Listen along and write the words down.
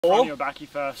Fronty or backy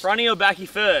first? Fronty or backy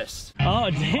first?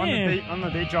 Oh damn! On the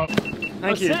beat drop.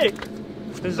 Thank you. Sick.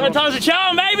 Third time's a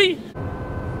charm, baby!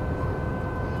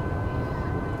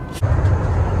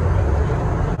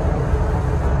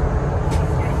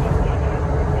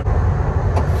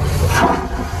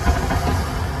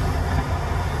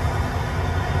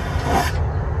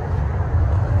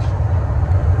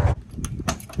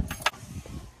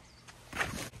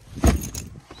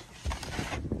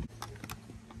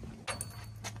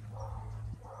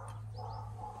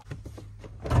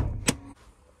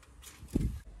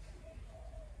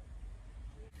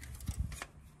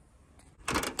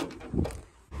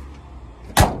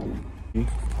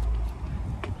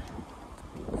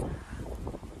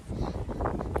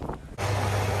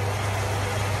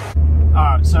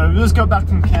 Alright, so we just got back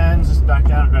from CAIRNS, just back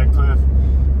down at Redcliffe,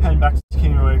 heading back to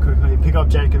Kingaroy quickly, pick up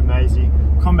Jacob and Maisie,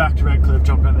 come back to Redcliffe,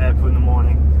 drop at the airport in the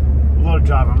morning. A lot of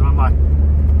driving, I'm like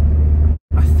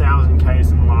 1,000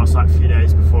 k's in the last like few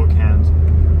days before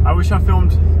CAIRNS. I wish I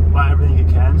filmed like everything at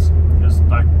CAIRNS. It was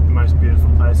like the most beautiful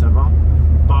place ever.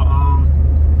 But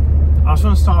I just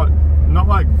want to start, not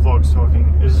like vlogs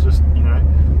talking, it's just, you know,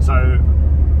 so,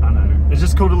 I don't know, it's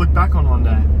just cool to look back on one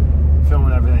day,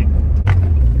 filming everything.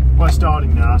 We're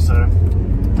starting now, so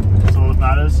that's all that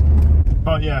matters.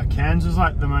 But yeah, CAIRNS is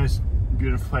like the most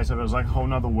beautiful place ever. It was like a whole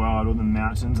nother world, all the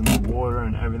mountains and the water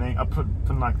and everything. I put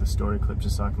in like the story clip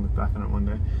just so I can look back on it one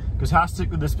day. Because how sick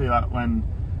would this be like when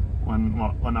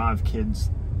I have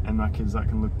kids and my kids like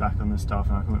can look back on this stuff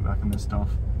and I can look back on this stuff.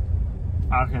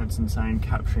 I reckon it's insane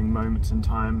capturing moments in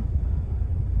time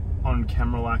on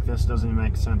camera like this. Doesn't even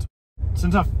make sense.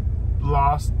 Since I've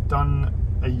last done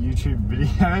a YouTube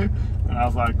video when I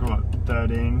was like, what,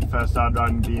 13, first started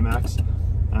riding BMX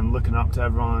and looking up to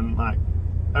everyone, like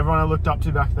everyone I looked up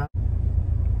to back then.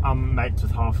 I'm mates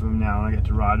with half of them now and I get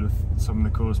to ride with some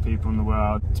of the coolest people in the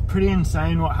world. It's pretty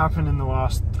insane what happened in the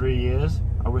last 3 years.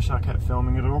 I wish I kept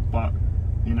filming it all, but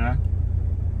you know,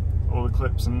 all the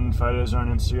clips and photos are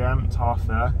on Instagram, it's half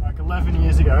there. Like 11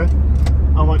 years ago,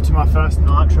 I went to my first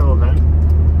Nitro event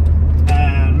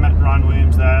and met Ryan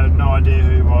Williams there, no idea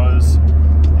who he was.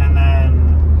 And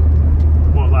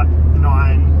then, what, like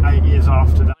 9, 8 years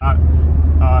after that,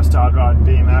 I started riding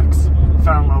BMX,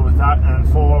 fell in love with that, and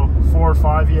 4 or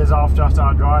 5 years after I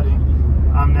started riding,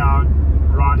 I'm now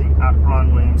riding at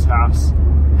Ryan Williams' house,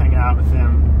 hanging out with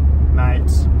him,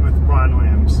 mates, with Ryan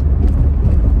Williams.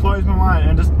 Blows my mind,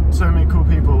 and just so many cool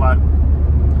people, like,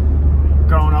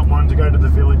 growing up wanting to go to the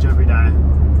village every day,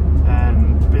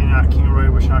 and being out at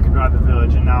Kingaroy wishing I could ride the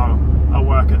village, and now I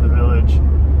work at the village,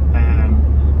 and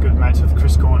good mates with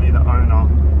Chris Corney, the owner,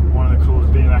 one of the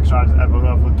coolest BMX riders ever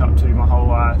I've looked up to my whole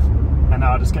life, and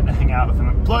now I just get to hang out with him.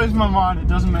 It blows my mind, it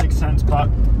doesn't make sense, but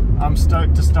I'm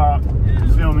stoked to start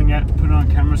filming it, put it on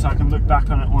camera so I can look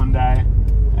back on it one day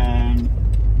and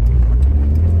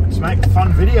just make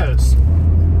fun videos.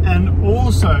 And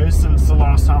also, since the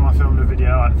last time I filmed a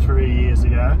video like 3 years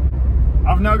ago,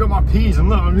 I've now got my P's, and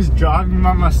look, I'm just driving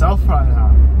by myself right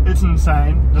now. It's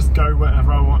insane, just go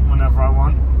wherever I want, whenever I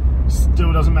want.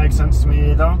 Still doesn't make sense to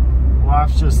me either.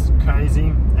 Life's just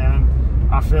crazy, and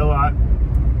I feel like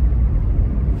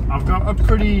I've got a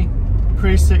pretty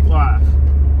sick life.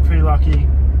 Pretty lucky.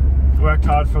 Worked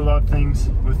hard for a lot of things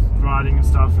with riding and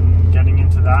stuff and getting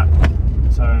into that.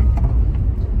 So,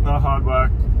 a lot of hard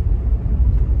work,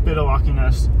 bit of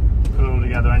luckiness, put it all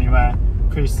together anyway.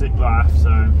 Pretty sick life, so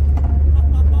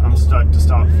I'm stoked to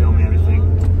start filming everything.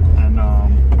 And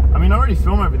I mean, I already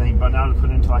film everything, but now to put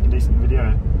it into like a decent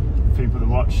video for people to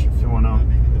watch if you want to.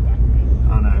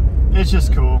 I don't know, it's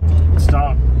just cool.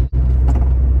 Start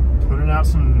putting out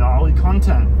some gnarly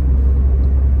content.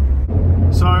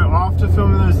 So after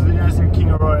filming those videos in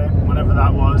Kingaroy, whenever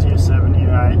that was, year 7,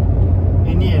 year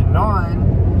 8, in year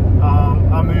 9,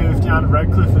 I moved down to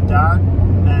Redcliffe with Dad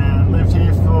and lived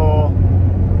here for,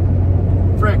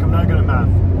 frick, I'm no good at math,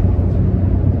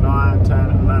 9, 10,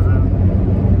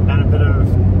 11, and a bit of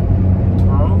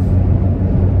 12?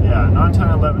 Yeah, 9, 10,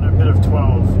 11, and a bit of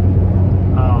 12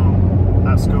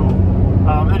 at school.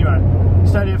 Anyway,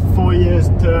 stayed here for 4 years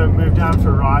to move down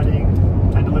for riding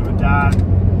and to live with Dad.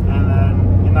 And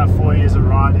then in that 4 years of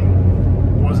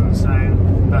riding was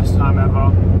insane, best time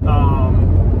ever.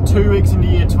 2 weeks into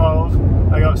year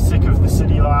 12, I got sick of the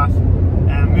city life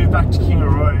and moved back to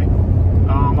Kingaroy.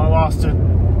 I lasted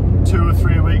 2 or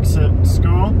 3 weeks at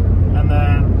school, and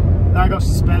then I got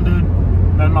suspended.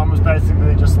 Then Mum was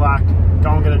basically just like, go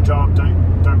and get a job, don't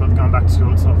bother going back to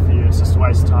school, it's not for you, it's just a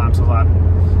waste of time. So I was like,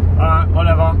 alright,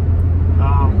 whatever.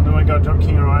 Then we got a job at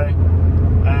Kingaroy,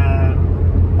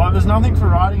 but there's nothing for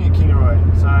riding at Kingaroy,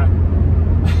 so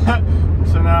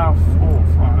so now, oh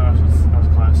gosh, that was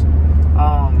close.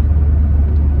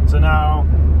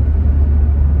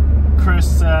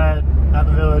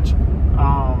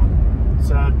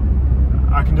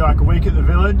 I can do like a week at the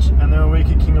village and then a week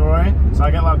at Kingaroy, so I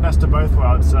get like best of both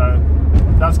worlds. So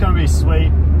that's gonna be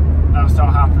sweet. That'll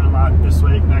start happening like this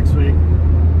week, next week,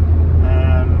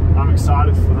 and I'm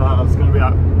excited for that. It's gonna be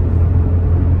a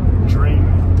dream.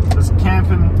 This camp